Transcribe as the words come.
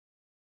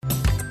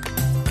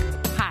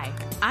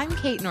I'm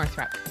Kate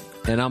Northrup.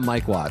 And I'm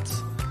Mike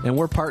Watts. And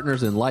we're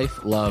partners in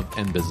life, love,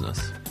 and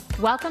business.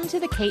 Welcome to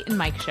the Kate and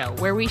Mike Show,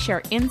 where we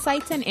share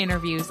insights and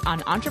interviews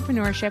on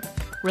entrepreneurship,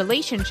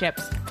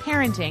 relationships,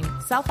 parenting,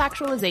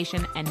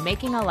 self-actualization, and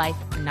making a life,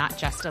 not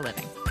just a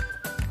living.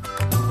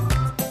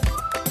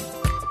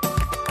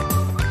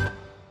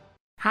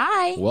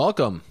 Hi.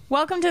 Welcome.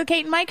 Welcome to the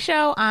Kate and Mike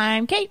Show.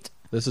 I'm Kate.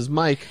 This is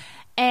Mike.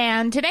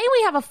 And today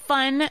we have a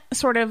fun,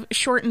 sort of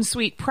short and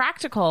sweet,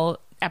 practical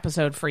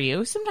episode for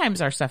you.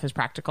 Sometimes our stuff is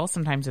practical.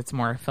 Sometimes it's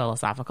more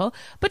philosophical.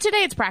 But today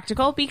it's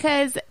practical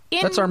because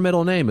That's our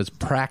middle name, is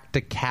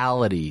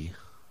Practicality.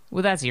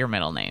 Well, that's your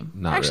middle name.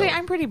 Not Actually, really.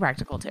 I'm pretty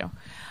practical too.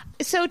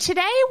 So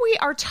today we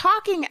are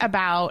talking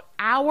about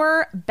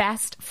our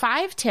best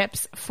 5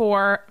 tips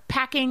for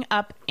packing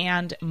up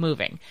and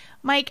moving.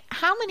 Mike,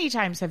 how many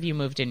times have you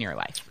moved in your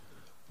life?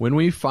 When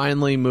we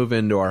finally move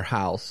into our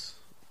house,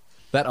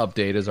 that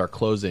update is our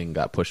closing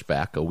got pushed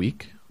back a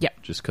week.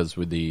 Yep. Just because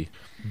with the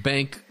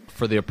bank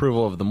for the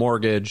approval of the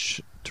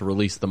mortgage to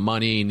release the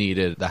money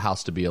needed the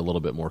house to be a little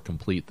bit more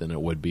complete than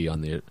it would be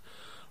on the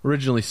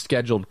originally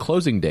scheduled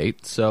closing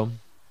date. So,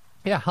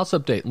 yeah, house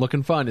update.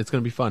 Looking fun. It's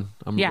going to be fun.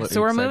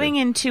 So we're moving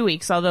in 2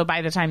 weeks, although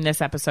by the time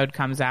this episode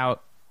comes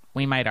out,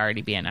 we might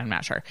already be in. I'm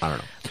not sure. I don't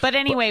know. But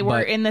anyway,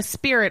 we're in the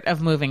spirit of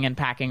moving and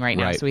packing right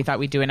now. Right. So we thought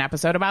we'd do an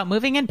episode about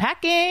moving and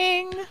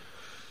packing.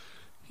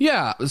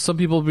 Yeah, some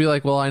people will be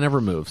like, well, I never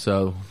move,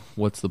 so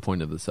what's the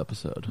point of this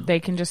episode? They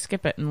can just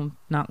skip it and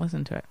not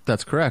listen to it.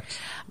 That's correct.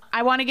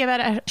 I want to give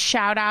a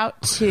shout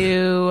out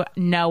to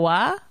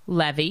Noah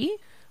Levy,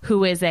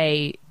 who is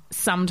a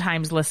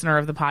sometimes listener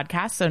of the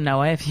podcast. So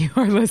Noah, if you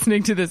are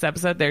listening to this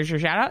episode, there's your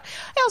shout out.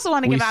 I also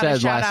want to give out a shout out. We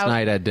said last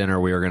night at dinner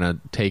we were going to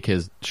take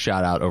his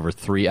shout out over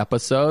 3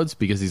 episodes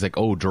because he's like,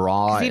 oh,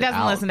 draw it He doesn't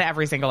out. listen to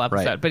every single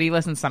episode, Right. but he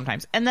listens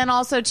sometimes. And then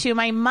also to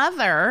my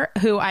mother,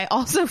 who I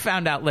also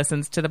found out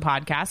listens to the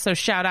podcast. So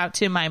shout out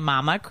to my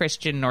mama,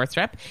 Christian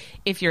Northrup,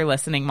 if you're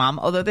listening, Mom.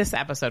 Although this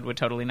episode would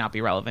totally not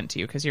be relevant to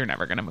you because you're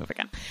never going to move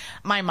again.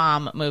 My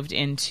mom moved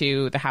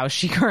into the house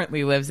she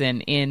currently lives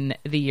in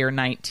the year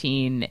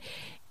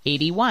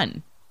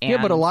 1981.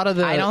 Yeah, but a lot of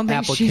the I don't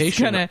think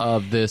application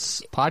of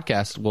this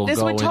podcast will this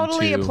go would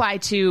totally into... apply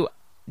to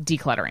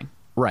decluttering.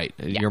 Right.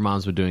 Your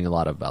mom's been doing a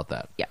lot about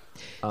that. Yeah.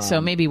 So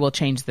maybe we'll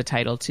change the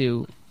title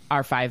to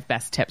our 5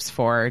 best tips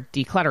for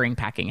decluttering,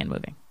 packing, and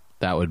moving.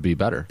 That would be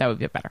better. That would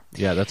be better.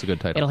 Yeah, that's a good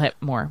title. It'll hit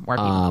more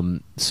people.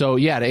 So,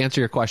 yeah, to answer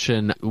your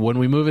question, when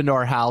we move into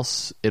our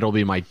house, it'll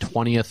be my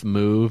 20th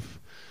move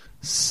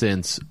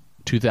since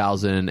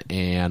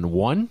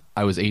 2001.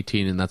 I was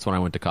 18, and that's when I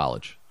went to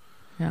college.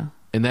 Yeah.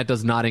 And that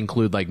does not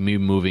include like me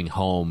moving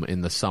home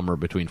in the summer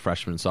between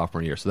freshman and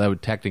sophomore year. So that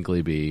would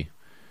technically be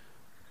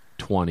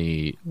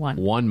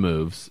 21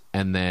 moves.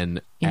 And then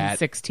in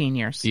 16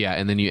 years. Yeah.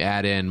 And then you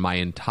add in my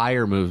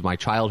entire moves, my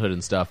childhood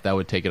and stuff, that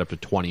would take it up to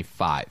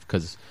 25.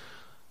 Because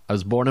I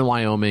was born in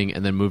Wyoming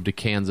and then moved to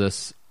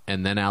Kansas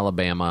and then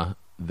Alabama,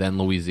 then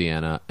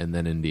Louisiana, and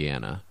then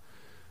Indiana.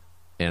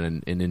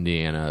 And in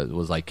Indiana, it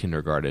was like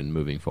kindergarten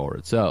moving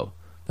forward. So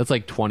that's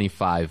like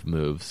 25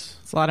 moves.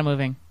 It's a lot of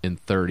moving. In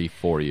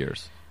 34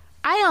 years.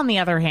 I, on the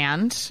other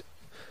hand,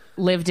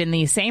 lived in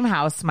the same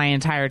house my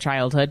entire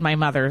childhood. My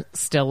mother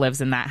still lives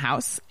in that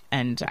house,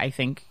 and I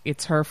think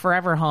it's her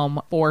forever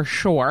home for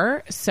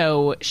sure.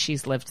 So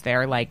she's lived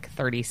there like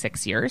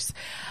 36 years.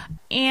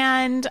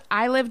 And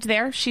I lived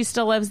there. She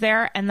still lives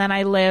there. And then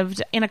I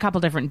lived in a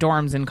couple different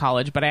dorms in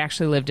college, but I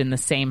actually lived in the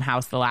same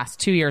house the last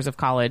 2 years of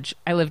college.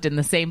 I lived in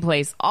the same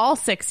place all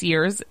 6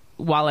 years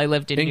while I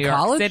lived in New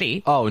York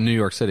City. Oh, in New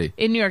York City.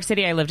 In New York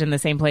City, I lived in the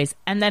same place.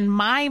 And then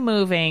my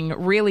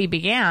moving really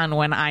began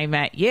when I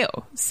met you.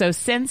 So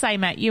since I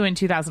met you in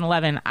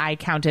 2011, I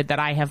counted that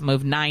I have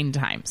moved 9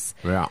 times.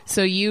 Yeah.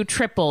 So you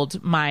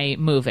tripled my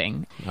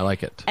moving. I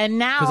like it. And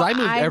now because I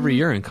moved every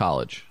year in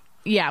college.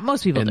 Yeah,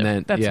 most people do.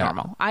 Then, That's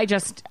normal. I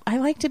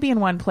like to be in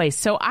one place.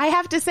 So I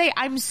have to say,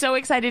 I'm so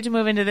excited to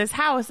move into this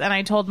house. And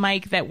I told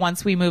Mike that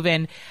once we move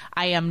in,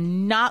 I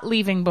am not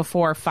leaving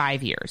before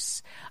 5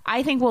 years.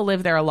 I think we'll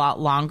live there a lot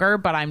longer,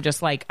 but I'm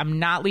just like, I'm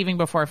not leaving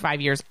before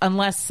 5 years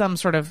unless some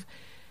sort of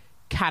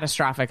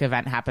catastrophic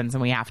event happens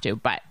and we have to.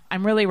 But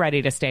I'm really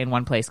ready to stay in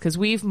one place because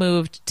we've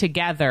moved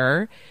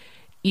together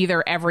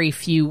either every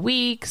few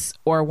weeks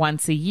or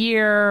once a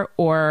year,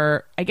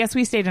 or I guess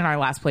we stayed in our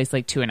last place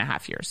like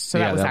 2.5 years. So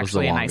that was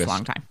actually a nice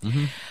long time.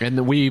 Mm-hmm. And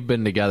then we've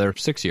been together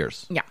 6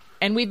 years. Yeah.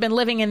 And we've been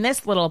living in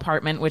this little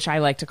apartment, which I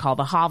like to call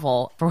the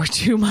hovel, for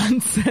 2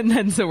 months. And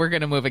then so we're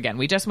going to move again.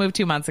 We just moved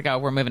 2 months ago.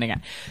 We're moving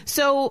again.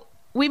 So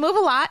we move a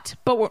lot,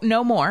 but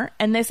no more.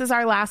 And this is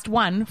our last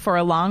one for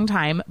a long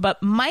time.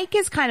 But Mike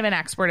is kind of an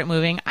expert at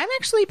moving. I'm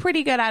actually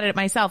pretty good at it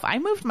myself. I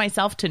moved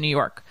myself to New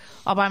York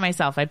all by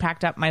myself. I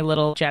packed up my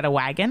little Jetta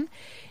wagon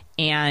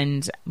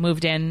and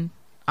moved in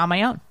on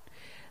my own,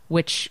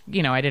 which,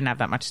 you know, I didn't have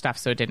that much stuff,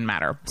 so it didn't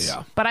matter.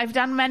 Yeah. But I've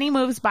done many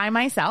moves by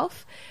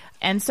myself.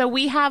 And so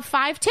we have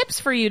 5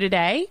 tips for you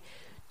today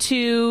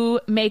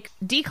to make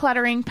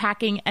decluttering,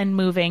 packing, and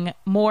moving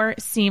more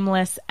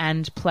seamless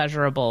and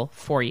pleasurable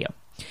for you.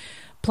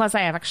 Plus,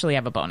 I actually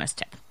have a bonus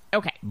tip.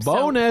 Okay,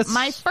 Bonus. So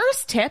my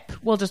first tip,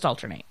 we'll just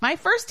alternate. My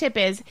first tip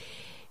is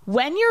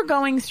when you're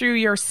going through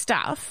your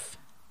stuff,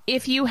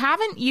 if you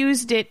haven't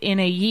used it in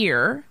a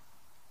year,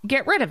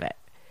 get rid of it.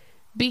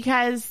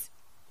 Because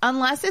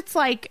unless it's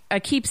like a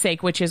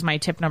keepsake, which is my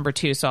tip number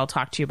 2, so I'll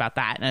talk to you about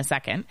that in a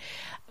second.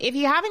 If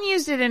you haven't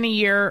used it in a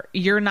year,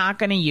 you're not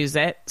going to use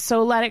it,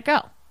 so let it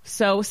go.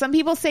 So some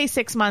people say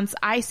 6 months.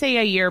 I say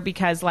a year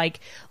because, like,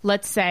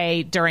 let's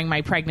say during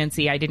my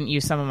pregnancy, I didn't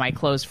use some of my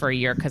clothes for a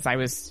year because I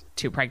was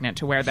too pregnant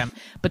to wear them.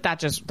 But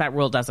that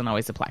rule doesn't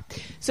always apply.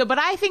 So, but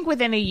I think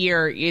within a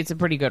year, it's a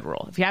pretty good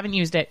rule. If you haven't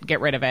used it,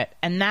 get rid of it.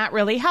 And that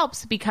really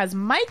helps because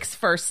Mike's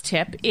first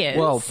tip is...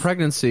 Well,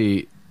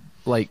 pregnancy,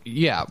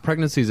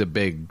 pregnancy is a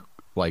big,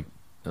 like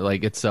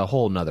it's a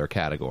whole nother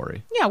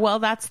category. Yeah, well,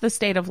 that's the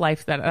state of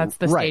life that's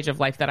the stage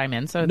of life that I'm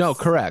in. So no,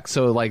 correct.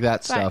 So like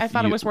that stuff. I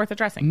thought it was worth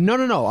addressing.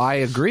 No. I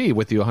agree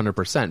with you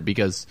 100%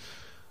 because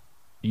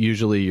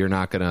usually you're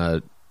not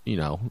gonna,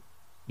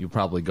 you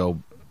probably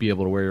be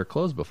able to wear your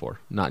clothes before.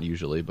 Not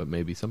usually, but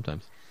maybe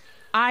sometimes.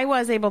 I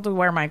was able to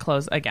wear my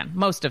clothes again,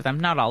 most of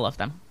them, not all of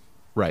them.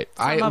 Right.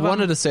 I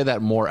wanted to say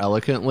that more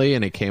eloquently,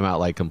 and it came out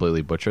like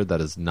completely butchered.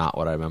 That is not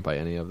what I meant by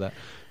any of that.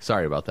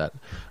 Sorry about that.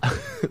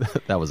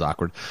 That was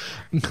awkward.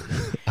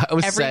 I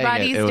was Everybody's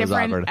saying it was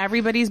different. awkward.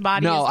 Everybody's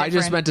body is different. No, I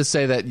just meant to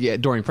say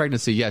that during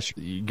pregnancy, yes,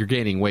 you're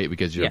gaining weight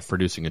because you're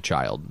producing a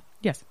child.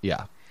 Yes.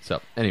 Yeah. So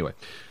anyway.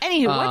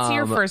 Anywho, what's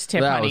your first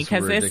tip, honey?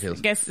 Because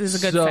this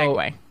is a good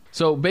segue.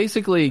 So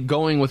basically,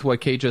 going with what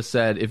Kate just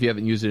said, if you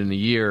haven't used it in a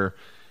year,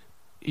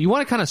 you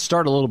want to kind of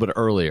start a little bit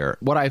earlier.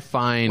 What I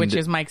find... Which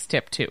is Mike's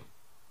tip, too.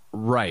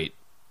 Right.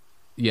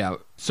 Yeah.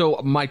 So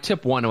my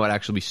tip 1 would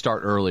actually be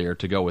start earlier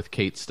to go with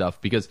Kate's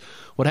stuff because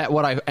what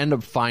I end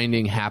up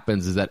finding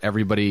happens is that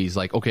everybody's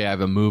like, okay, I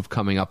have a move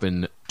coming up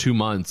in 2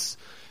 months,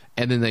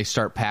 and then they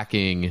start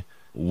packing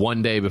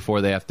one day before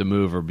they have to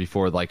move or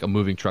before like a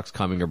moving truck's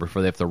coming or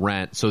before they have to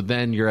rent. So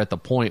then you're at the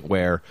point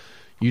where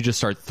you just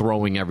start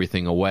throwing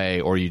everything away,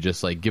 or you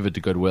just like give it to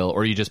Goodwill,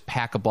 or you just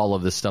pack up all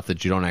of this stuff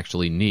that you don't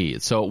actually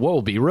need. So what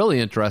will be really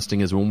interesting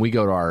is when we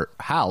go to our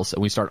house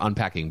and we start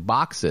unpacking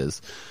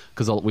boxes,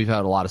 because we've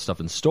had a lot of stuff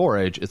in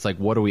storage. It's like,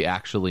 what do we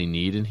actually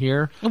need in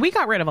here? We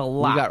got rid of a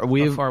lot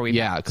before we...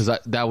 Yeah, because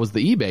that was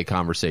the eBay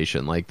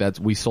conversation. Like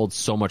we sold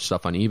so much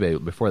stuff on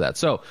eBay before that.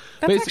 So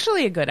that's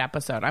actually a good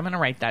episode. I'm going to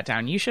write that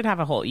down. You should have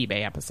a whole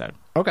eBay episode.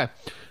 Okay.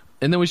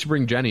 And then we should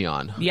bring Jenny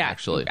on. Yeah,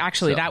 actually,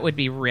 that would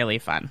be really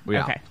fun.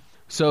 Yeah. Okay.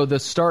 So the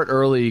start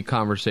early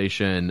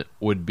conversation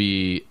would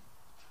be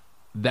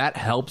that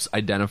helps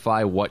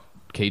identify what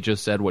Kate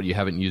just said, what you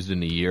haven't used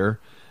in a year.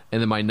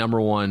 And then my number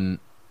 1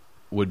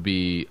 would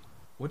be,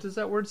 what does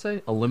that word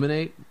say?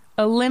 Eliminate?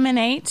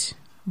 Eliminate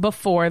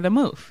before the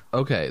move.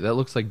 Okay, that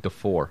looks like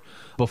before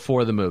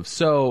the move.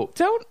 So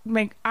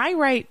I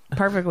write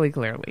perfectly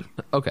clearly.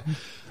 Okay.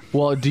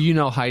 Well, do you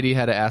know Heidi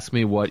had to ask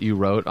me what you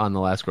wrote on the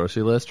last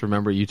grocery list?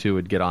 Remember, you two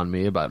would get on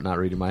me about not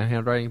reading my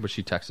handwriting, but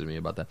she texted me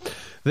about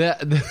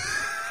that.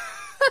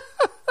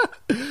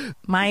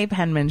 My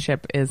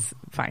penmanship is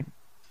fine.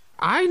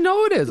 I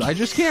know it is. I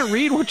just can't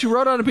read what you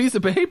wrote on a piece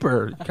of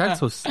paper. God,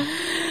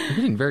 you're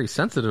getting very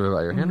sensitive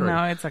about your handwriting.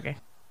 No, it's okay.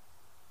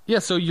 Yeah,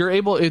 so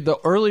the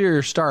earlier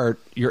you start,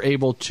 you're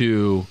able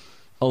to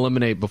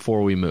eliminate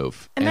before we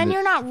move. And then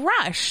you're not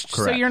rushed.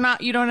 Correct. So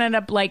you don't end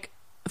up like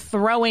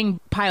throwing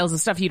piles of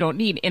stuff you don't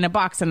need in a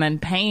box and then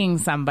paying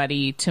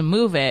somebody to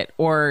move it,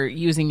 or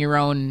using your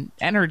own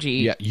energy.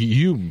 Yeah,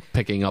 you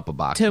picking up a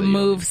box to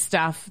move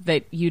stuff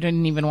that you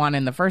didn't even want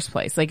in the first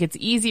place. Like, it's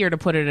easier to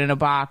put it in a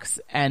box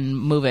and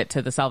move it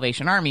to the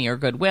Salvation Army or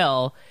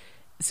Goodwill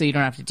so you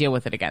don't have to deal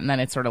with it again. Then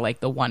it's sort of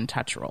like the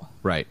one-touch rule.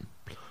 Right.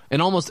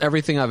 And almost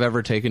everything I've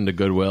ever taken to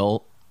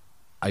Goodwill,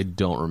 I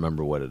don't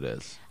remember what it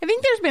is. I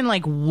think there's been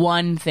like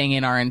one thing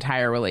in our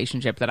entire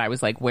relationship that I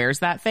was like, where's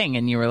that thing?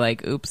 And you were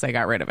like, oops, I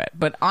got rid of it.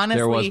 But honestly,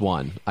 there was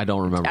one. I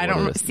don't remember what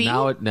it is. See?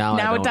 Now it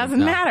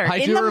doesn't matter.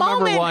 In the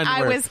moment,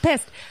 I was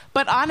pissed.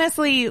 But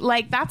honestly,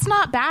 like, that's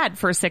not bad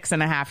for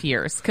 6.5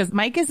 years, because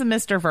Mike is a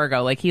Mr.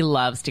 Virgo. Like, he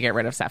loves to get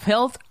rid of stuff.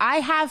 I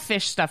have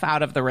fished stuff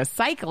out of the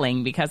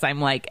recycling because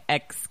I'm like,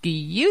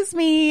 excuse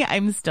me,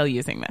 I'm still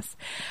using this.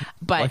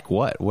 But like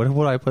what? What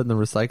would I put in the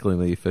recycling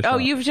that you fished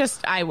out? You've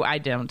just, I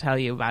don't tell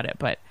you about it,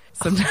 but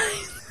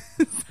sometimes...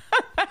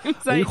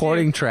 Are you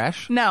hoarding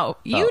trash? No,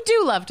 you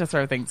do love to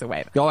throw things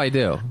away. Oh, I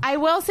do. I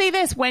will say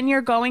this, when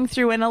you're going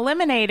through and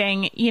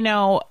eliminating,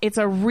 it's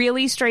a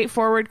really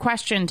straightforward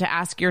question to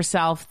ask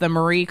yourself, the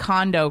Marie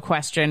Kondo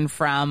question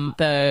from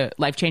the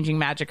Life-Changing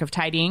Magic of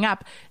Tidying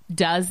Up.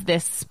 Does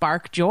this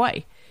spark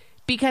joy?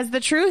 Because the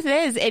truth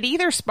is, it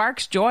either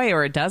sparks joy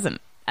or it doesn't.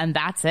 And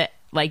that's it.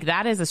 Like,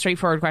 that is a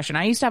straightforward question.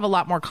 I used to have a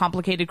lot more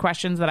complicated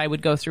questions that I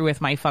would go through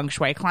with my feng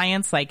shui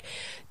clients. Like,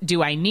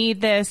 do I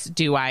need this?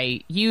 Do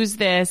I use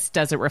this?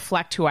 Does it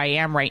reflect who I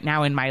am right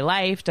now in my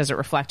life? Does it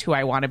reflect who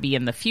I want to be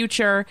in the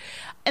future?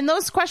 And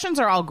those questions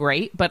are all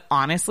great. But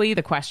honestly,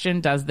 the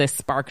question, does this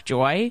spark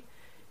joy?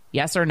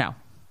 Yes or no?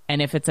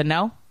 And if it's a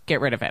no,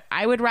 get rid of it.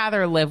 I would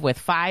rather live with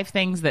 5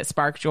 things that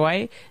spark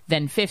joy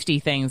than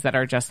 50 things that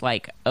are just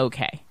like,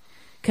 okay.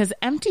 because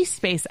empty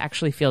space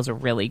actually feels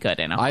really good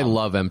in a home. I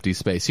love empty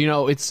space. You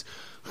know, it's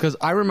because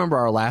I remember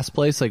our last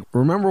place. Like,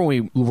 remember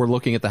when we were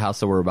looking at the house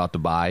that we're about to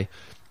buy,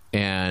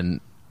 and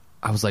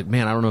I was like,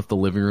 man, I don't know if the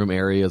living room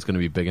area is going to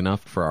be big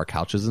enough for our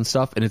couches and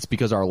stuff. And it's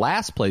because our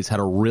last place had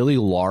a really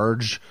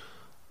large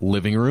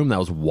living room that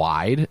was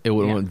wide. It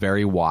went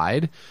very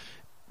wide.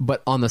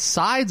 But on the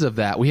sides of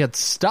that, we had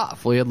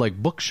stuff. We had like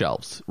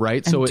bookshelves,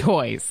 right? And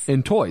toys.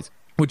 And toys,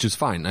 which is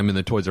fine. I mean,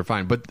 the toys are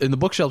fine. And the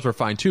bookshelves were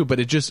fine too. But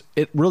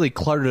it really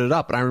cluttered it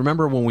up. And I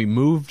remember when we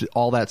moved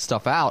all that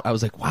stuff out, I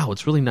was like, wow,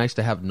 it's really nice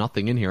to have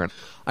nothing in here. And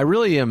I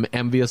really am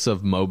envious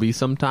of Moby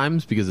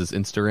sometimes because his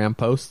Instagram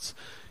posts.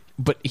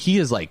 But he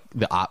is like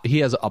he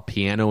has a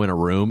piano in a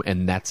room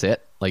and that's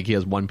it. Like he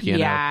has one piano.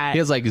 Yeah. He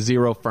has like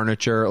zero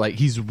furniture. Like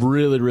he's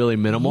really, really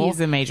minimal. He's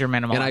a major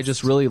minimalist. And I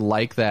just really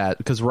like that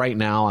because right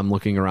now I'm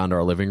looking around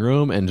our living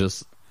room and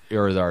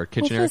or our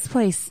kitchen area. This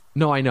place.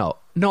 No, I know.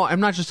 No,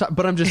 I'm not just,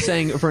 but I'm just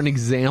saying for an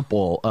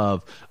example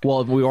of,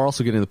 well, we are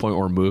also getting to the point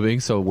where we're moving.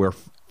 So we're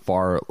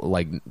far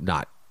like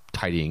not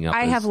tidying up.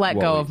 I have let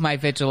go of my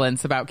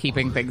vigilance about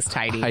keeping things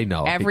tidy. I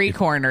know. Every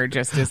corner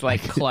just is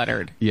like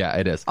cluttered. Yeah,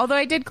 it is. Although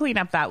I did clean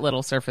up that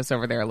little surface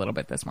over there a little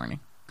bit this morning.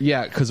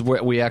 Yeah, because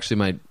we actually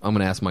might. I'm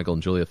going to ask Michael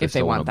and Julia if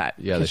they want that.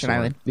 Yeah, kitchen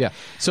island. Yeah.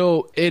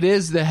 So it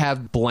is to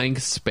have blank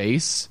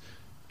space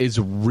is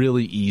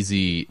really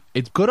easy.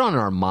 It's good on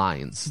our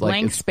minds.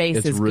 Blank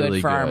space is really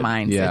good for our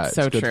minds. Yeah, it's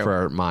so good true for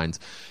our minds.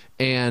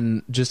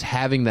 And just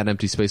having that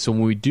empty space. So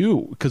when we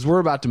do, because we're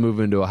about to move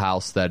into a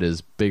house that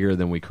is bigger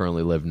than we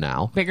currently live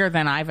now. Bigger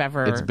than I've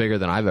ever. It's bigger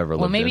than I've ever lived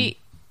in. Well, maybe.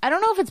 I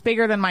don't know if it's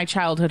bigger than my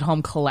childhood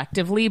home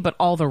collectively, but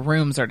all the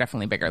rooms are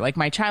definitely bigger. Like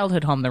my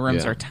childhood home, the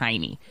rooms are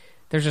tiny.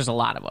 There's just a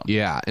lot of them.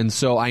 Yeah. And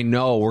so I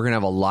know we're going to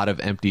have a lot of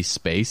empty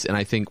space. And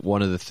I think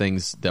one of the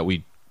things that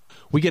we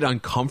get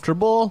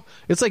uncomfortable.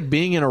 It's like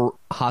being in a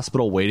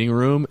hospital waiting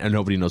room and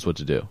nobody knows what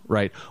to do,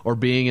 right? Or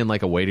being in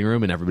like a waiting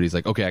room and everybody's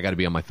like, okay, I got to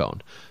be on my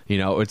phone. You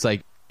know, it's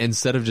like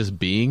instead of just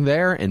being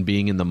there and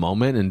being in the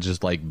moment and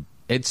just like,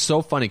 it's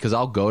so funny because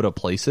I'll go to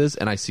places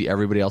and I see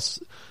everybody else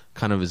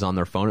kind of is on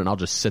their phone and I'll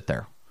just sit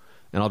there.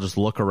 And I'll just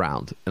look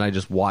around and I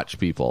just watch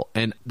people.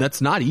 And that's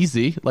not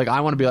easy. Like,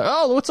 I want to be like,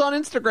 oh, what's on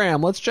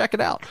Instagram? Let's check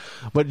it out.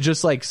 But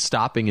just like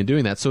stopping and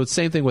doing that. So it's the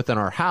same thing within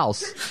our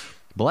house.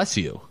 Bless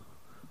you.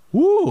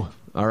 Woo.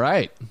 All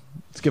right.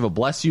 Let's give a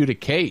bless you to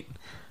Kate.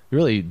 You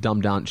really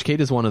dumbed down.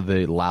 Kate is one of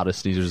the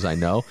loudest sneezers I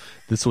know.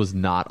 This was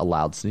not a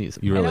loud sneeze.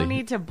 You really, I don't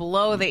need to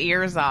blow the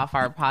ears off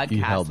our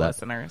podcast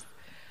listeners.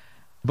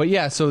 But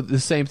yeah, so the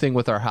same thing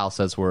with our house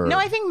as we're... No,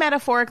 I think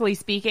metaphorically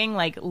speaking,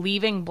 like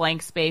leaving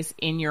blank space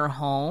in your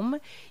home,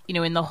 you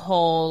know, in the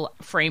whole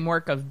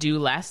framework of do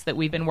less that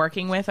we've been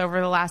working with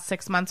over the last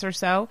 6 months or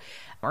so,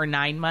 or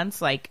 9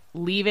 months, like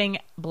leaving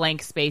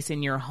blank space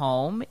in your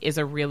home is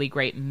a really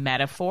great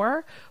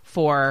metaphor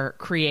for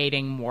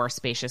creating more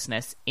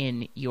spaciousness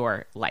in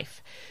your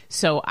life.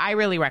 So I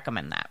really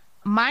recommend that.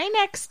 My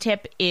next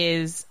tip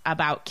is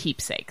about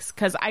keepsakes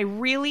because I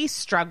really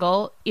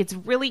struggle. It's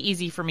really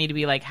easy for me to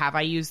be like, have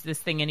I used this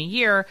thing in a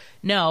year?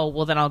 No,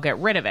 well, then I'll get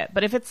rid of it.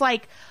 But if it's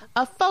like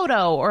a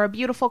photo or a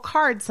beautiful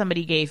card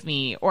somebody gave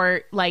me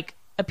or like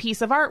a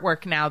piece of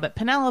artwork now that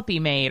Penelope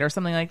made or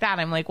something like that,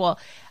 I'm like, well,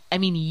 I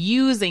mean,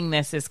 using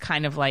this is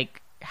kind of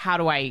like, how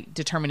do I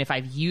determine if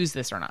I've used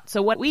this or not?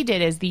 So what we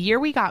did is the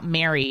year we got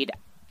married,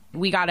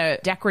 we got a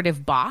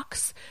decorative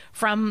box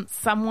from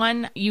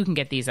someone. You can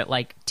get these at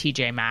like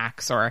TJ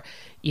Maxx or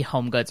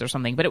Home Goods or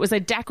something, but it was a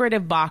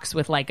decorative box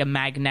with like a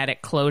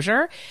magnetic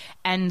closure.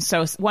 And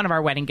so one of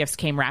our wedding gifts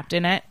came wrapped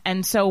in it.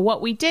 And so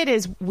what we did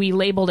is we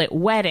labeled it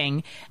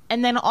wedding,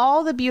 and then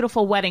all the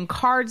beautiful wedding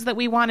cards that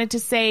we wanted to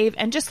save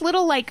and just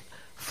little like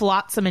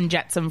flotsam and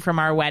jetsam from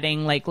our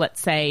wedding. Like,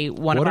 let's say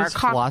one of our... What is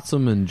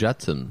flotsam and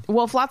jetsam?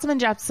 Well, flotsam and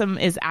jetsam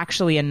is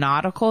actually a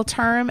nautical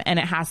term, and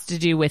it has to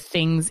do with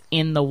things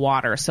in the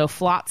water. So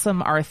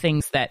flotsam are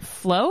things that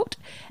float,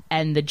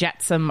 and the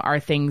jetsam are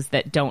things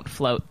that don't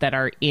float, that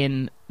are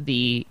in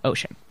the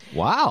ocean.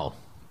 Wow.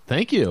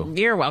 Thank you.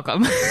 You're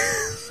welcome.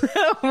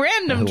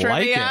 Random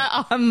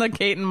trivia on the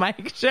Kate and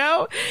Mike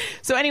show.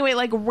 So anyway,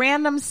 like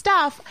random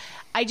stuff,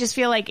 I just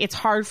feel like it's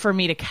hard for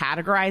me to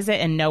categorize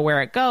it and know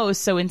where it goes.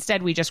 So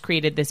instead, we just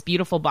created this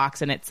beautiful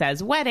box and it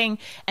says wedding.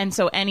 And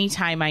so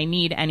anytime I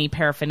need any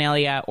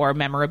paraphernalia or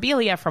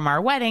memorabilia from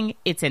our wedding,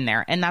 it's in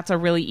there. And that's a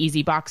really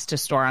easy box to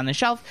store on the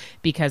shelf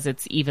because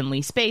it's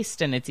evenly spaced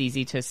and it's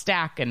easy to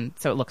stack. And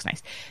so it looks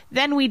nice.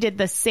 Then we did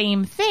the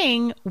same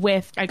thing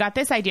with, I got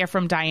this idea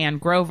from Diane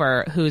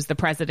Grover, who's the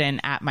president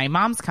at my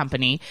mom's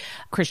company,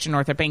 Christian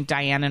Northrup Bank.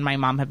 Diane and my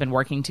mom have been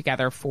working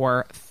together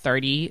for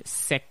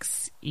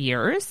 36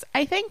 years,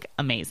 I think.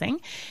 Amazing.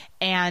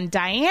 And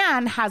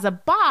Diane has a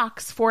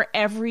box for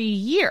every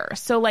year.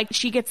 So like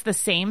she gets the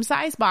same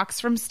size box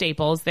from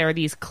Staples. There are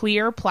these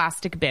clear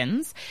plastic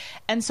bins.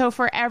 And so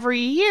for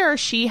every year,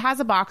 she has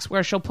a box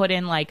where she'll put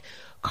in like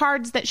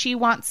cards that she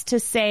wants to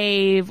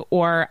save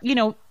or, you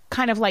know,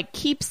 kind of like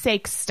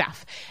keepsake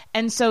stuff.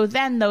 And so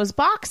then those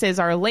boxes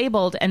are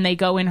labeled and they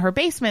go in her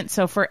basement.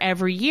 So for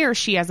every year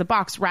she has a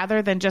box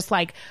rather than just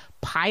like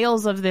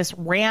piles of this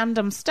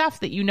random stuff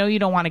that you know you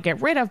don't want to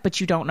get rid of,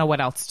 but you don't know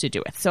what else to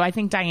do with. So I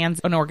think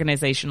Diane's an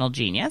organizational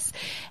genius,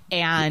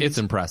 and it's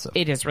impressive.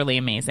 It is really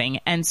amazing.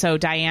 And so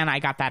Diane, I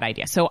got that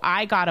idea. So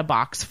I got a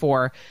box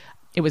for,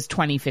 it was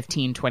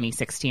 2015,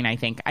 2016, I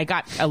think. I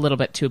got a little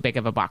bit too big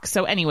of a box.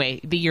 So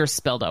anyway, the year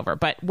spilled over,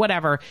 but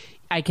whatever,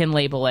 I can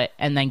label it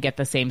and then get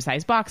the same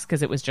size box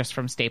because it was just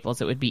from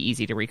Staples. It would be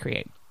easy to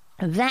recreate.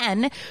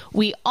 Then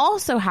we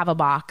also have a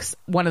box,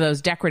 one of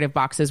those decorative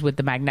boxes with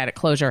the magnetic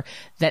closure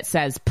that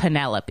says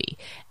Penelope.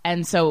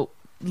 And so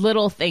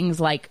little things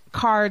like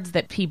cards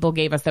that people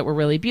gave us that were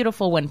really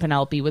beautiful when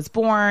Penelope was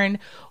born,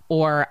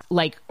 or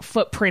like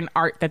footprint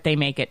art that they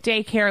make at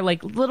daycare,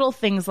 like little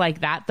things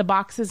like that. The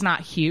box is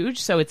not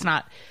huge, so it's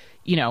not,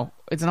 you know,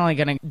 it's not only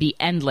going to be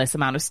endless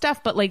amount of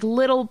stuff, but like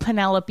little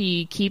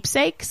Penelope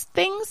keepsakes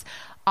things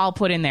I'll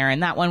put in there.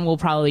 And that one will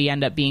probably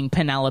end up being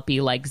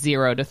Penelope like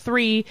 0 to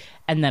 3.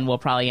 And then we'll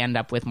probably end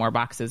up with more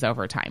boxes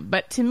over time.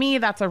 But to me,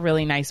 that's a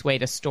really nice way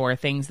to store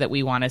things that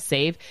we want to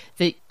save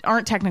that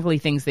aren't technically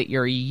things that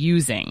you're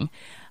using.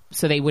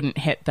 So they wouldn't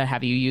hit the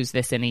have you used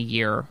this in a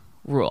year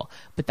rule.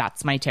 But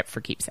that's my tip for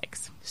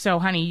keepsakes. So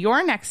honey,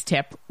 your next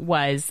tip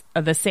was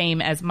the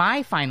same as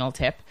my final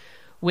tip,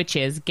 which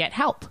is get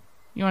help.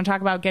 You want to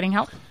talk about getting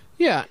help?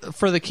 Yeah.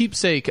 For the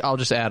keepsake, I'll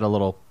just add a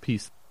little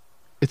piece.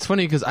 It's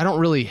funny because I don't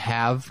really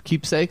have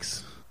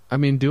keepsakes. I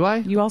mean, do I?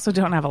 You also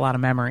don't have a lot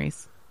of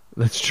memories.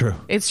 That's true.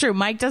 It's true.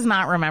 Mike does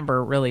not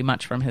remember really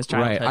much from his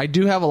childhood. Right. I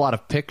do have a lot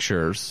of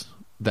pictures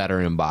that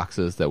are in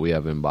boxes that we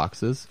have in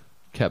boxes.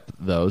 Kept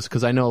those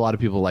because I know a lot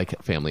of people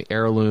like family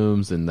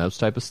heirlooms and those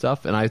type of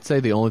stuff. And I'd say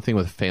the only thing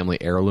with family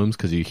heirlooms,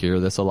 because you hear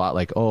this a lot,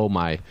 like, oh,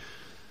 my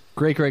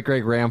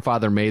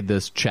great-great-great-grandfather made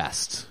this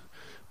chest.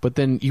 But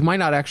then you might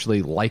not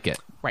actually like it.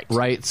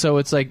 Right. So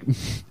it's like,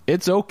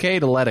 it's okay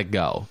to let it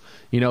go.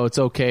 You know, it's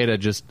okay to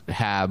just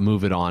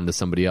move it on to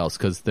somebody else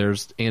because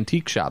there's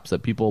antique shops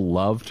that people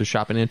love to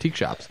shop in antique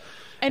shops.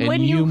 And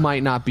when you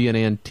might not be an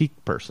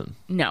antique person.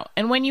 No.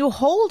 And when you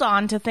hold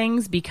on to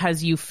things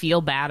because you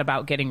feel bad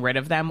about getting rid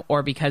of them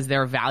or because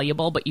they're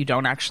valuable but you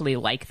don't actually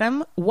like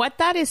them, what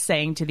that is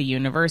saying to the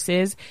universe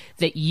is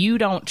that you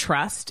don't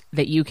trust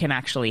that you can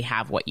actually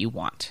have what you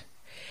want.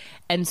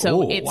 And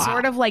so it's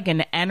sort of like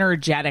an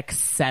energetic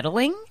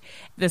settling.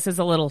 This is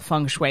a little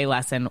feng shui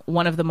lesson.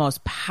 One of the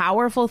most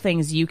powerful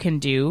things you can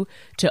do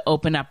to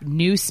open up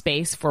new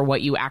space for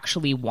what you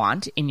actually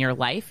want in your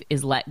life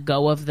is let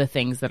go of the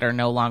things that are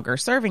no longer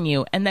serving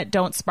you and that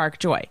don't spark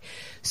joy.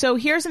 So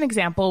here's an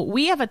example.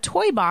 We have a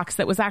toy box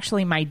that was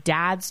actually my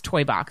dad's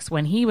toy box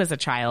when he was a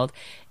child.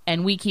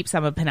 And we keep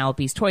some of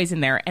Penelope's toys in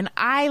there. And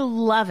I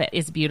love it.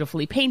 It's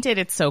beautifully painted.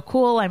 It's so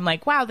cool. I'm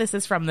like, wow, this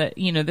is from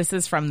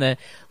the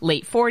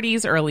late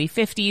 40s, early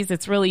 50s.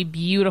 It's really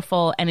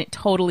beautiful. And it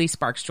totally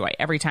sparks joy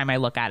every time I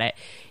look at it.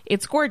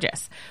 It's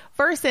gorgeous.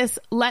 Versus,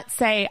 let's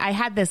say I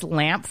had this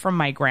lamp from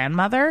my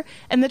grandmother.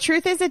 And the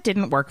truth is it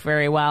didn't work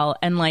very well.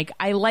 And like,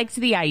 I liked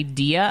the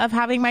idea of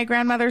having my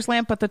grandmother's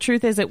lamp, but the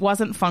truth is it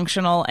wasn't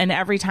functional. And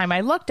every time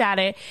I looked at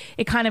it,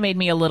 it kind of made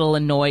me a little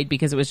annoyed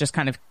because it was just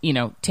kind of,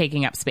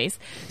 taking up space.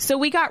 So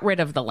we got rid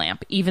of the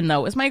lamp, even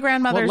though it was my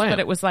grandmother's, but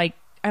it was like,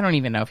 I don't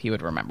even know if he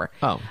would remember.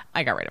 Oh.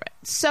 I got rid of it.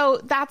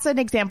 So that's an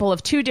example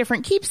of two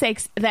different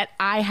keepsakes that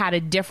I had a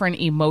different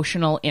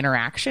emotional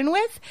interaction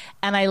with.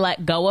 And I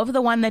let go of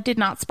the one that did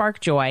not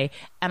spark joy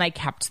and I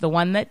kept the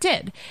one that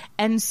did.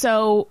 And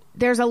so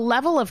there's a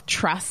level of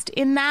trust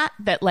in that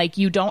like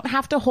you don't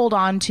have to hold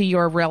on to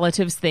your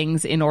relatives'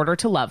 things in order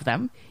to love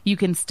them. You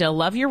can still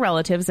love your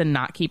relatives and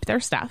not keep their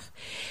stuff.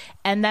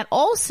 And that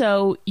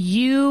also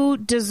you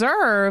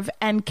deserve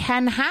and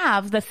can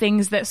have the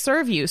things that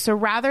serve you. So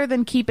rather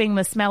than keeping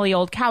the smelly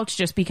old couch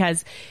just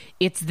because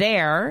it's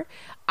there,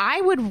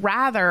 I would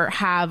rather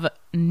have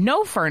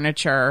no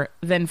furniture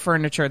than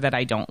furniture that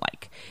I don't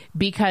like,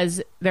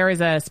 because there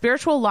is a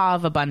spiritual law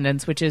of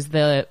abundance, which is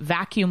the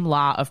vacuum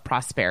law of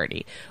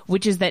prosperity,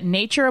 which is that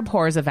nature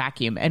abhors a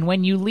vacuum. And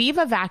when you leave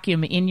a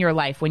vacuum in your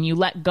life, when you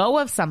let go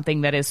of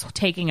something that is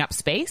taking up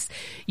space,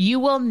 you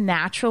will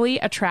naturally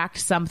attract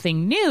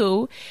something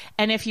new.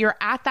 And if you're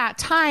at that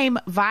time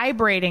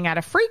vibrating at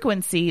a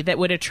frequency that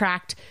would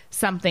attract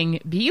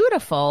something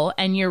beautiful,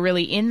 and you're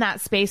really in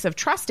that space of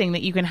trusting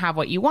that you can have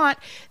what you want,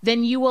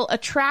 then you will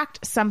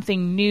attract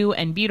something new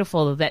and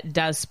beautiful that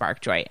does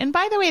spark joy. And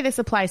by the way, this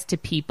applies to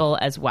people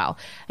as well.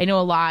 I know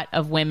a lot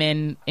of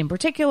women in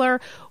particular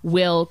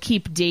will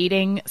keep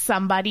dating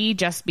somebody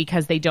just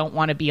because they don't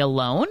want to be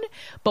alone.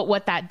 But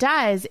what that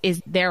does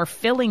is they're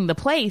filling the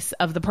place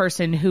of the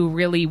person who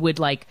really would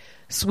like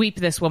sweep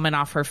this woman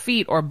off her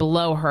feet or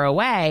blow her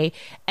away.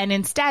 And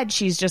instead,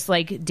 she's just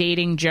like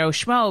dating Joe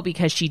Schmo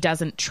because she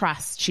doesn't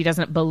trust, she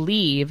doesn't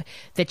believe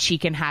that she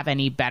can have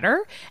any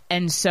better.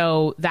 And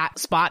so that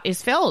spot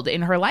is filled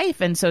in her life.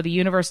 And so the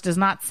universe does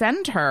not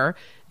send her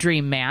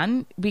dream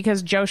man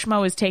because Joe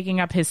Schmo is taking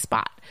up his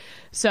spot.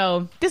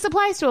 So this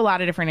applies to a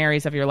lot of different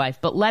areas of your life,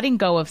 but letting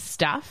go of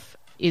stuff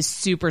is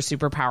super,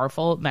 super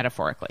powerful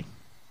metaphorically.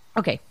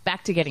 Okay,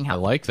 back to getting help.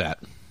 I like that.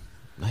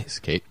 Nice,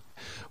 Kate.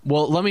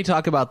 Well, let me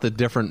talk about the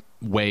different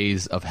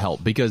ways of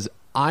help, because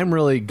I'm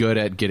really good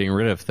at getting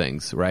rid of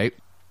things, right?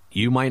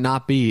 You might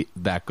not be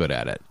that good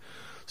at it.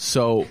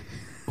 So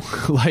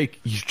like,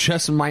 you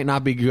just might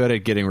not be good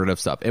at getting rid of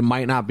stuff. It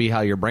might not be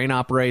how your brain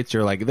operates.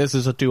 You're like, this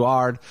is too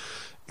hard.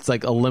 It's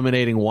like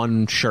eliminating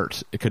one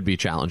shirt. It could be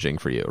challenging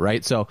for you,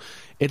 right? So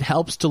it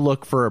helps to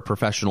look for a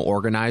professional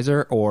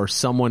organizer or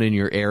someone in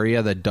your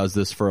area that does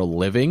this for a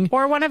living.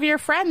 Or one of your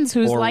friends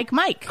who's like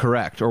Mike.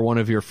 Correct. Or one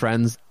of your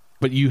friends.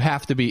 But you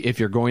have to be, if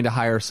you're going to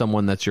hire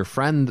someone that's your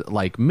friend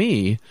like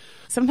me.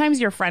 Sometimes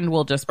your friend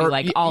will just be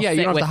like, I'll yeah, sit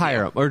you don't have with to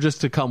hire them, or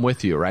just to come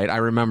with you, right? I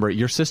remember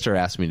your sister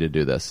asked me to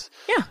do this.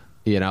 Yeah.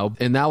 You know,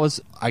 and that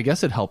was, I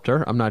guess it helped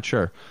her. I'm not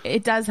sure.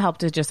 It does help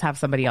to just have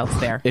somebody else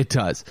there. It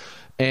does.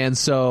 And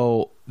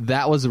so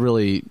that was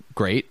really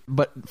great.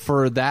 But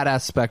for that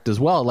aspect as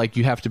well, like,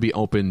 you have to be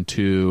open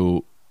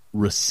to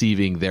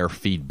receiving their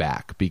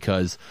feedback,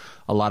 because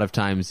a lot of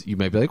times you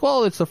might be like,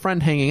 well, it's a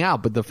friend hanging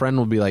out, but the friend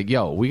will be like,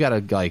 yo, we got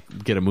to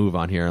like get a move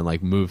on here and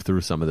like move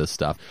through some of this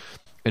stuff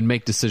and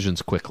make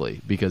decisions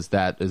quickly, because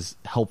that is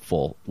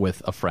helpful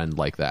with a friend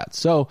like that.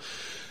 So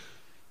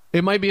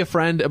it might be a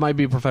friend, it might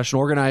be a professional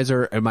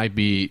organizer, it might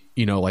be,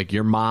 you know, like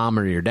your mom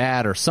or your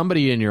dad or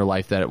somebody in your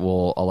life that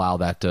will allow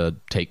that to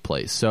take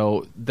place.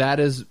 So that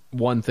is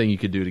one thing you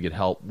could do to get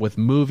help with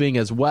moving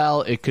as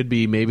well. It could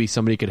be maybe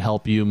somebody could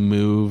help you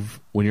move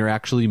when you're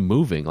actually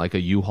moving, like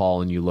a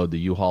U-Haul, and you load the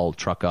U-Haul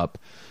truck up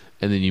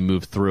and then you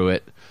move through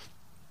it,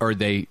 or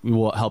they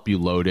will help you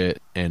load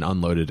it and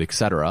unload it,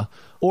 etc.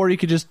 Or you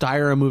could just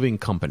hire a moving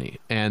company.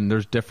 And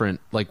there's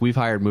different, like, we've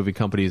hired moving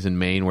companies in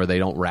Maine where they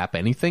don't wrap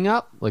anything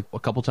up. Like, a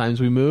couple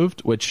times we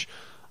moved, which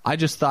I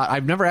just thought,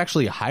 I've never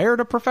actually hired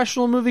a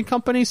professional moving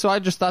company, so I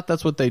just thought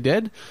that's what they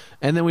did.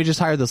 And then we just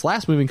hired this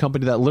last moving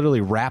company that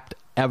literally wrapped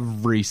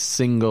every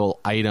single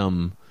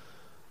item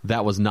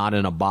that was not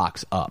in a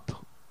box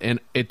up. And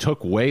it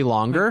took way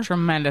longer. With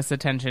tremendous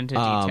attention to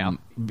detail.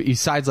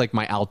 Besides, like,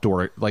 my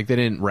outdoor, like, they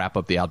didn't wrap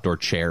up the outdoor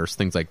chairs,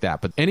 things like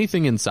that. But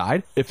anything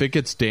inside, if it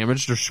gets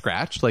damaged or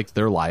scratched, like,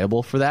 they're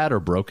liable for that, or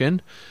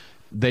broken.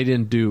 They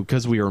didn't do,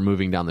 because we were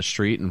moving down the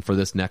street, and for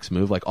this next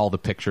move, like, all the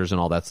pictures and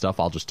all that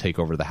stuff, I'll just take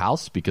over the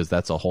house, because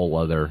that's a whole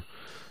other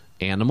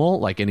animal.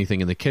 Like,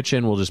 anything in the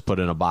kitchen, we'll just put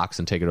in a box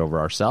and take it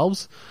over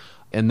ourselves.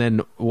 And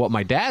then what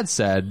my dad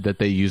said that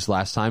they used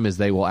last time is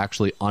they will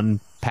actually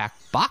unpack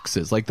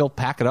boxes. Like, they'll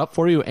pack it up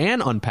for you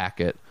and unpack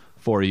it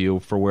for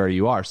you for where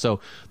you are. So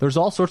there's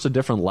all sorts of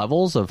different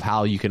levels of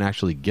how you can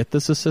actually get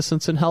this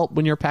assistance and help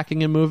when you're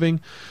packing and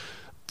moving.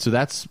 So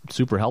that's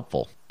super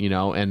helpful, you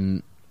know.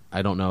 And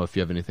I don't know if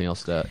you have anything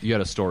else to, you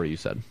had a story you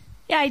said.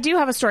 Yeah, I do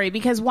have a story,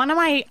 because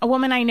a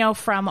woman I know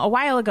from a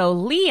while ago,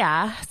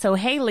 Leah, so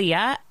hey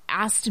Leah,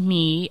 asked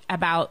me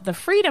about the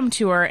Freedom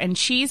Tour, and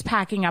she's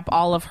packing up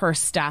all of her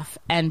stuff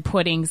and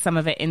putting some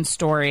of it in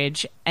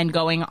storage and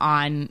going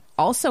on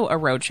also a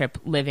road trip,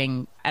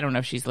 living, I don't know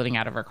if she's living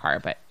out of her car,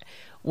 but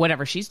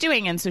whatever she's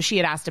doing. And so she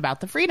had asked about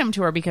the Freedom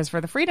Tour, because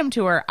for the Freedom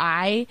Tour,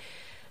 I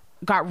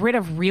got rid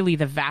of really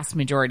the vast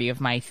majority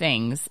of my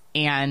things,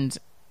 and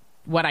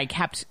what I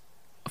kept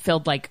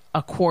filled like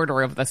a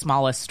quarter of the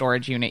smallest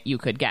storage unit you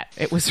could get.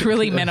 It was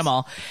really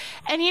minimal.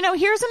 And, you know,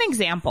 here's an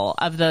example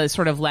of the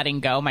sort of letting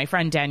go. My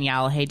friend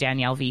Danielle, hey,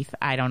 Danielle Veith,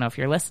 I don't know if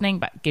you're listening,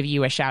 but give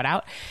you a shout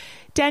out.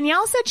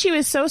 Danielle said she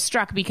was so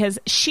struck because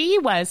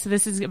so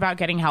this is about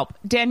getting help.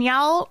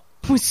 Danielle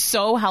was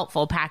so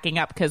helpful packing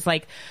up, because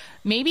like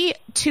maybe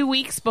 2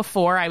 weeks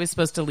before I was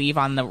supposed to leave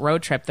on the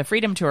road trip, the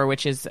Freedom Tour,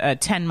 which is a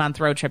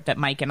 10-month road trip that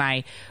Mike and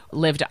I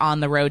lived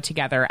on the road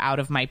together out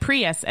of my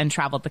Prius and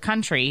traveled the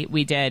country.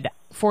 We did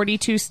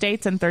 42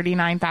 states and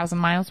 39,000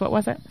 miles. What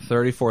was it?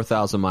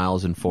 34,000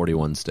 miles in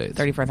 41 states.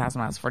 34,000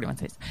 miles, 41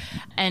 states.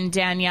 And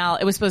Danielle,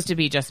 it was supposed to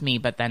be just me,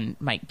 but then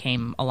Mike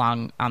came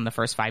along on the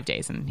first 5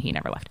 days and he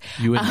never left.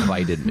 You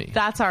invited me.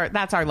 That's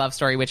our love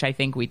story, which I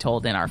think we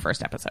told in our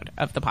first episode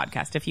of the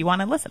podcast, if you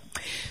want to listen.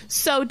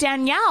 So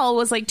Danielle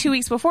was like 2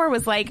 weeks before,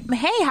 was like,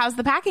 hey, how's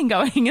the packing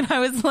going? And I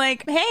was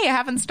like, hey, I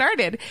haven't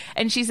started.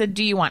 And she said,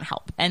 do you want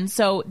help? And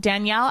so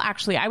Danielle,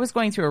 actually, I was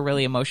going through a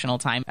really emotional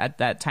time at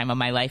that time of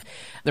my life.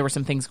 There were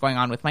some things going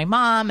on with my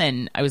mom,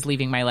 and I was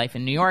leaving my life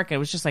in New York. It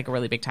was just like a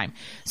really big time.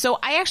 So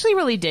I actually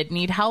really did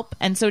need help.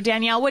 And so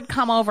Danielle would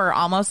come over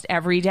almost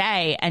every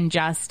day and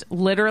just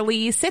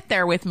literally sit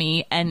there with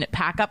me and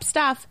pack up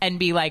stuff and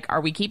be like,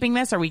 are we keeping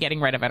this? Are we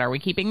getting rid of it? Are we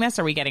keeping this?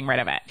 Are we getting rid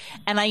of it?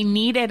 And I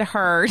needed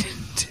her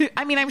to,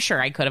 I mean, I'm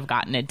sure I could have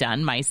gotten it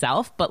done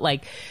myself, but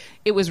like,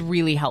 it was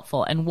really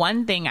helpful. And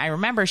one thing I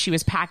remember, she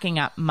was packing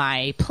up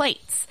my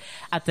plates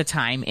at the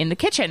time in the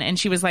kitchen. And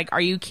she was like, are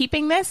you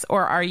keeping this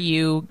or are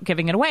you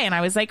giving it away? And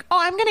I was like, oh,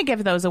 I'm going to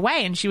give those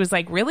away. And she was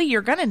like, really?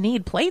 You're going to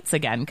need plates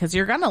again because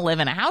you're going to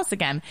live in a house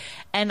again.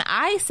 And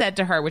I said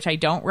to her, which I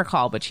don't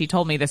recall, but she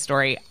told me the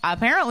story.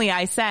 Apparently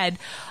I said,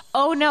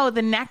 oh no,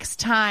 the next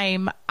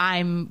time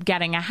I'm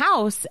getting a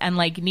house and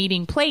like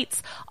needing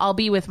plates, I'll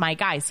be with my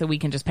guy so we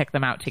can just pick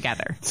them out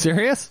together.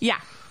 Serious?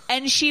 Yeah.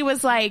 And she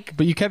was like...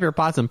 But you kept your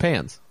pots and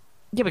pans.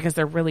 Yeah, because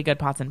they're really good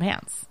pots and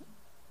pans.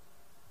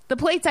 The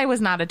plates I was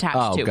not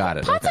attached to. Got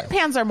it. Pots and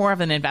pans are more of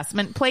an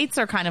investment. Plates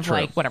are kind of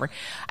like whatever.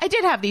 I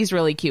did have these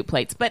really cute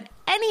plates. But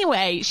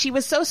anyway, she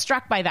was so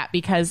struck by that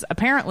because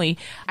apparently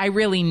I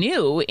really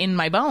knew in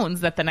my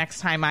bones that the next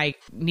time I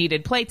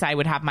needed plates, I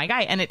would have my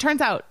guy. And it turns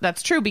out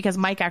that's true because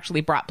Mike actually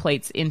brought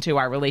plates into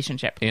our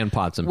relationship. And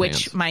pots and pans.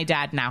 Which my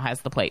dad now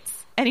has the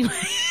plates. Anyway.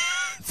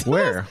 So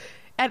where?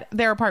 At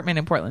their apartment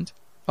in Portland.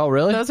 Oh,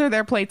 really? Those are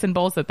their plates and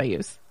bowls that they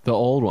use. The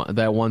old one,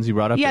 that ones you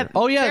brought up Yeah, there.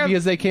 Oh, yeah,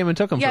 because they came and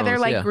took them from us. Yeah, they're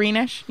like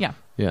greenish. Yeah.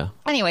 Yeah.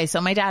 Anyway,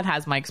 so my dad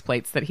has Mike's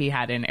plates that he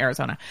had in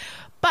Arizona.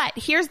 But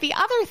here's the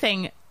other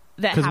thing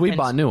that happened. Because we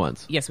bought new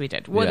ones. Yes, we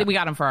did. Well, we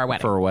got them for our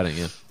wedding. For our wedding,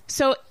 yeah.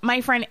 So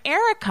my friend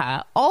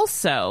Erica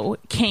also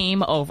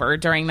came over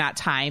during that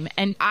time,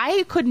 and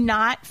I could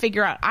not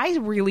figure out. I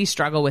really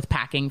struggle with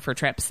packing for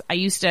trips. I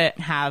used to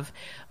have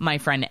my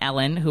friend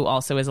Ellen, who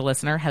also is a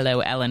listener. Hello,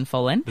 Ellen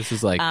Fullen. This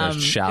is like a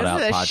shout-out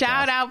podcast. This is a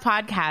shout-out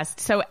podcast.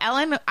 So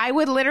Ellen, I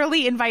would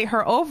literally invite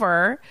her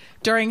over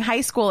during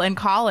high school and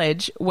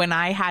college when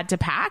I had to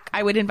pack.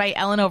 I would invite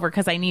Ellen over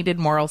because I needed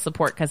moral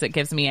support because it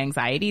gives me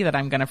anxiety that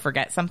I'm going to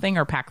forget something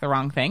or pack the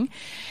wrong thing.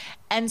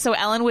 And so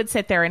Ellen would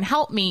sit there and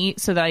help me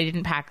so that I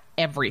didn't pack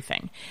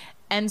everything.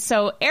 And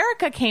so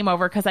Erica came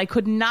over because I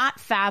could not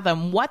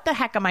fathom what the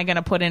heck am I going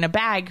to put in a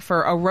bag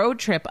for a road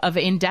trip of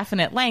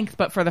indefinite length,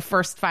 but for the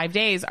first 5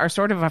 days are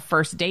sort of a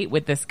first date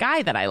with this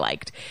guy that I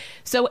liked.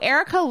 So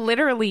Erica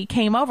literally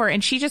came over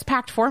and she just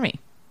packed for me.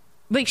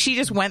 Like she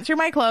just went through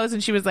my clothes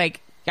and she was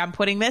like, I'm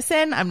putting this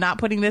in. I'm not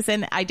putting this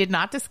in. I did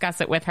not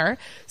discuss it with her.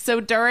 So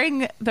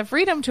during the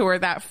Freedom Tour,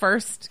 that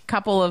first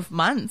couple of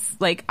months,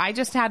 like I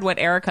just had what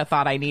Erica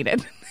thought I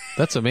needed.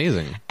 That's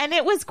amazing. And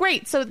it was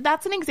great. So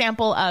that's an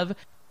example of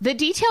the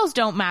details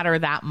don't matter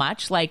that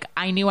much. Like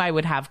I knew I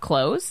would have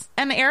clothes,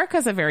 and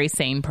Erica's a very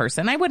sane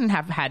person. I wouldn't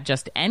have had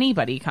just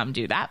anybody come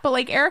do that. But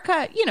like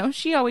Erica, you know,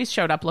 she always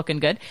showed up looking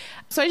good.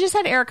 So I just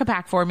had Erica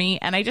pack for me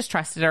and I just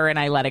trusted her and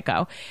I let it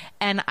go.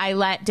 And I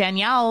let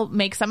Danielle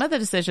make some of the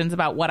decisions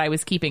about what I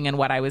was keeping and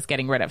what I was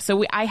getting rid of.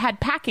 So I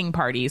had packing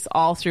parties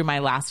all through my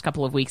last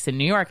couple of weeks in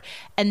New York.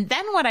 And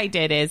then what I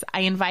did is I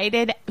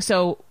invited,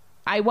 so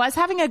I was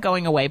having a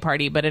going away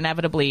party, but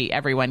inevitably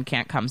everyone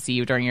can't come see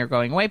you during your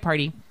going away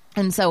party.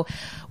 And so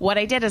what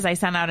I did is I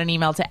sent out an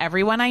email to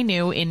everyone I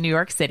knew in New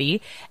York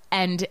City,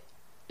 and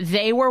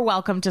they were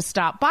welcome to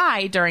stop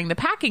by during the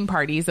packing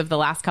parties of the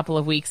last couple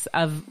of weeks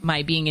of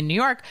my being in New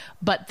York.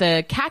 But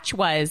the catch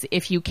was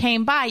if you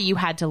came by, you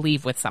had to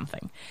leave with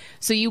something.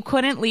 So you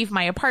couldn't leave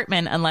my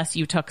apartment unless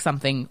you took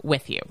something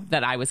with you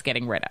that I was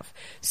getting rid of.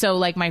 So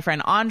like my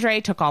friend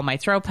Andre took all my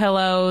throw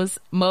pillows.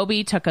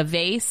 Moby took a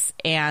vase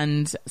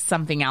and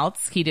something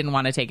else. He didn't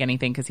want to take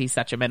anything because he's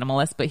such a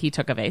minimalist, but he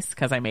took a vase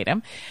because I made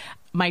him.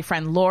 My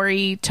friend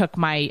Lori took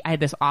I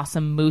had this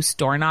awesome moose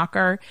door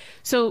knocker.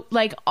 So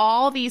like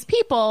all these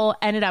people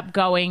ended up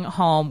going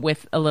home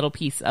with a little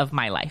piece of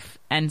my life.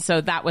 And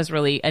so that was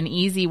really an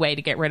easy way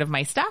to get rid of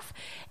my stuff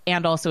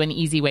and also an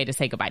easy way to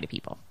say goodbye to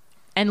people.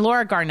 And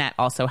Laura Garnett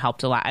also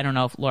helped a lot. I don't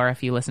know if Laura,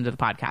 if you listen to the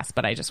podcast,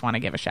 but I just want to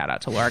give a shout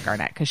out to Laura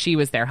Garnett because she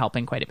was there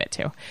helping quite a bit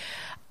too.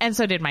 And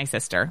so did my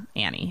sister,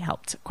 Annie,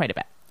 helped quite a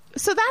bit.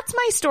 So that's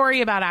my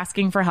story about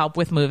asking for help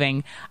with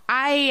moving.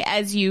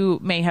 As you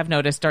may have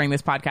noticed during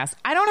this podcast,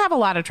 I don't have a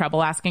lot of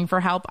trouble asking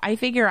for help. I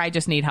figure I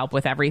just need help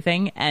with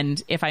everything.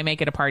 And if I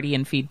make it a party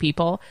and feed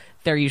people,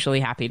 they're usually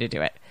happy to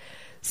do it.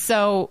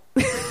 So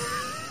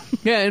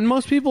yeah, and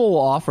most people will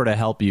offer to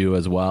help you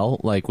as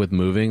well, like with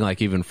moving.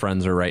 Like even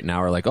friends are right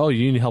now are like, oh,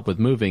 you need help with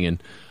moving.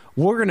 And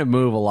we're going to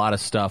move a lot of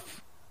stuff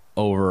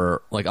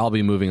over, like I'll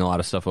be moving a lot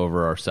of stuff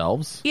over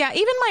ourselves. Yeah,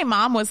 even my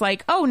mom was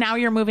like, oh, now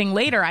you're moving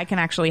later, I can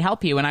actually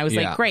help you. And I was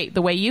like, great,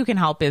 the way you can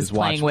help is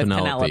playing with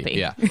Penelope.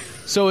 Yeah.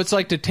 So it's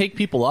like to take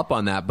people up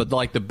on that, but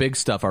like the big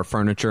stuff, our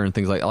furniture and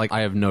things like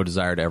I have no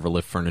desire to ever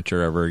lift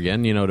furniture ever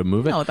again, you know, to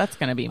move it. No, that's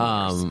going to be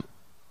movers.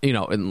 You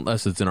know,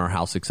 unless it's in our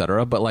house,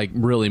 etc. But like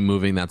really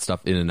moving that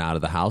stuff in and out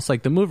of the house,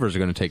 like the movers are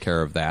going to take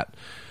care of that.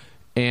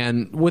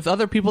 And with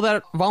other people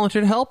that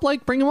volunteer to help,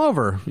 like bring them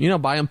over, you know,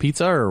 buy them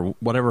pizza or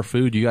whatever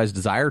food you guys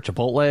desire,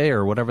 Chipotle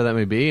or whatever that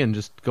may be, and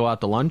just go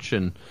out to lunch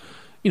and,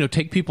 you know,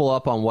 take people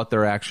up on what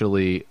they're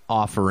actually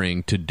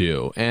offering to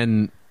do.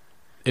 And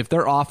if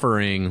they're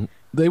offering,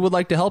 they would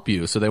like to help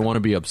you, so they want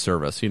to be of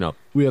service. You know,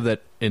 we have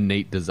that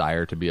innate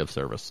desire to be of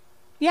service.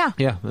 Yeah.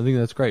 Yeah, I think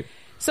that's great.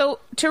 So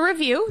to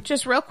review,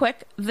 just real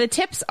quick, the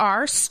tips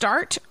are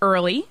start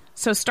early.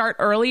 So start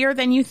earlier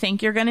than you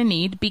think you're going to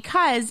need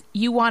because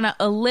you want to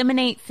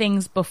eliminate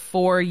things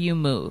before you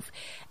move.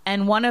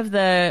 And one of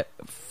the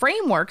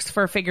frameworks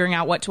for figuring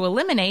out what to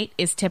eliminate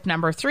is tip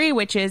number 3,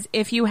 which is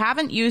if you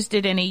haven't used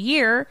it in a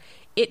year,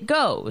 it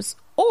goes.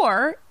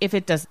 Or if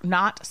it does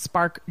not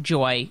spark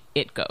joy,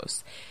 it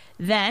goes.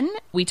 Then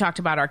we talked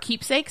about our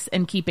keepsakes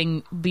and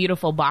keeping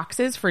beautiful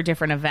boxes for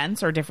different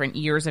events or different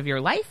years of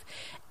your life,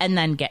 and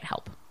then get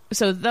help.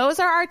 So those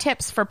are our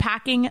tips for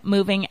packing,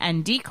 moving,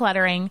 and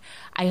decluttering.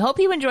 I hope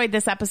you enjoyed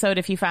this episode.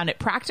 If you found it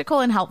practical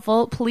and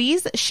helpful,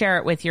 please share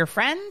it with your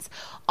friends.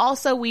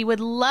 Also, we would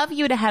love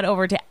you to head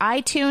over to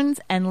iTunes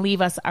and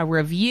leave us a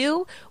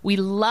review. We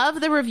love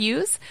the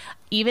reviews.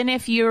 Even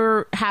if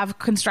you have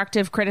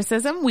constructive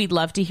criticism, we'd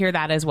love to hear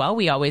that as well.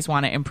 We always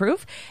want to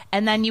improve.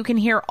 And then you can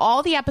hear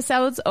all the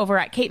episodes over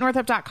at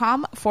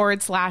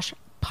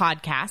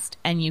katenorthup.com/podcast,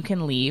 and you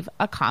can leave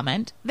a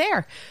comment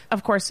there.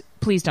 Of course,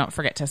 please don't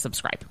forget to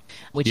subscribe,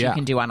 which you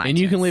can do on iTunes. And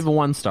you can leave a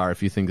 1-star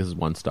if you think this is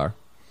 1 star.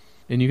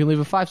 And you can leave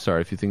a 5-star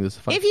if you think this is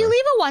 5 If you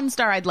leave a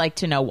 1-star, I'd like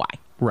to know why.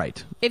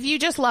 Right. If you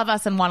just love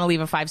us and want to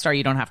leave a 5-star,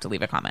 you don't have to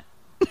leave a comment.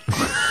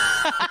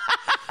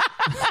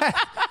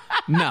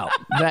 No,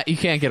 that you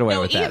can't get away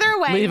with that. Either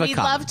way, Leave a we'd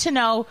comment. love to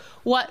know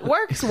what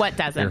works, what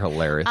doesn't. You're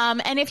hilarious.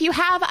 And if you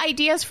have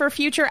ideas for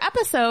future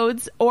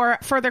episodes or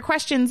further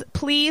questions,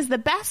 please, the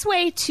best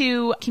way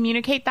to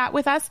communicate that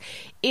with us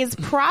is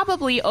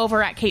probably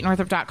over at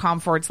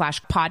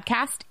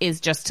katenorthup.com/podcast is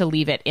just to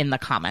leave it in the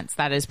comments.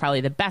 That is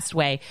probably the best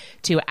way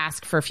to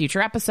ask for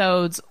future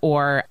episodes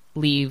or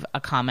leave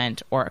a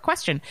comment or a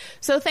question.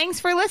 So thanks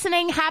for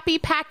listening. Happy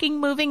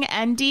packing, moving,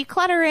 and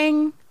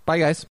decluttering. Bye,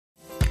 guys.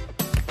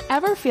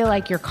 Ever feel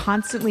like you're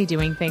constantly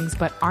doing things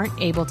but aren't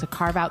able to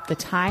carve out the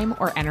time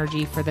or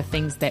energy for the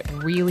things that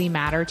really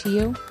matter to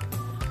you?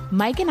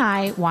 Mike and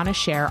I want to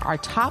share our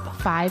top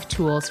 5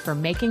 tools for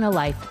making a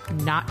life,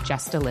 not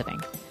just a living.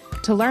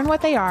 To learn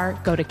what they are,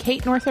 go to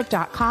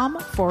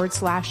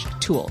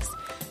katenorthup.com/tools.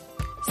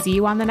 See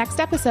you on the next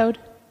episode.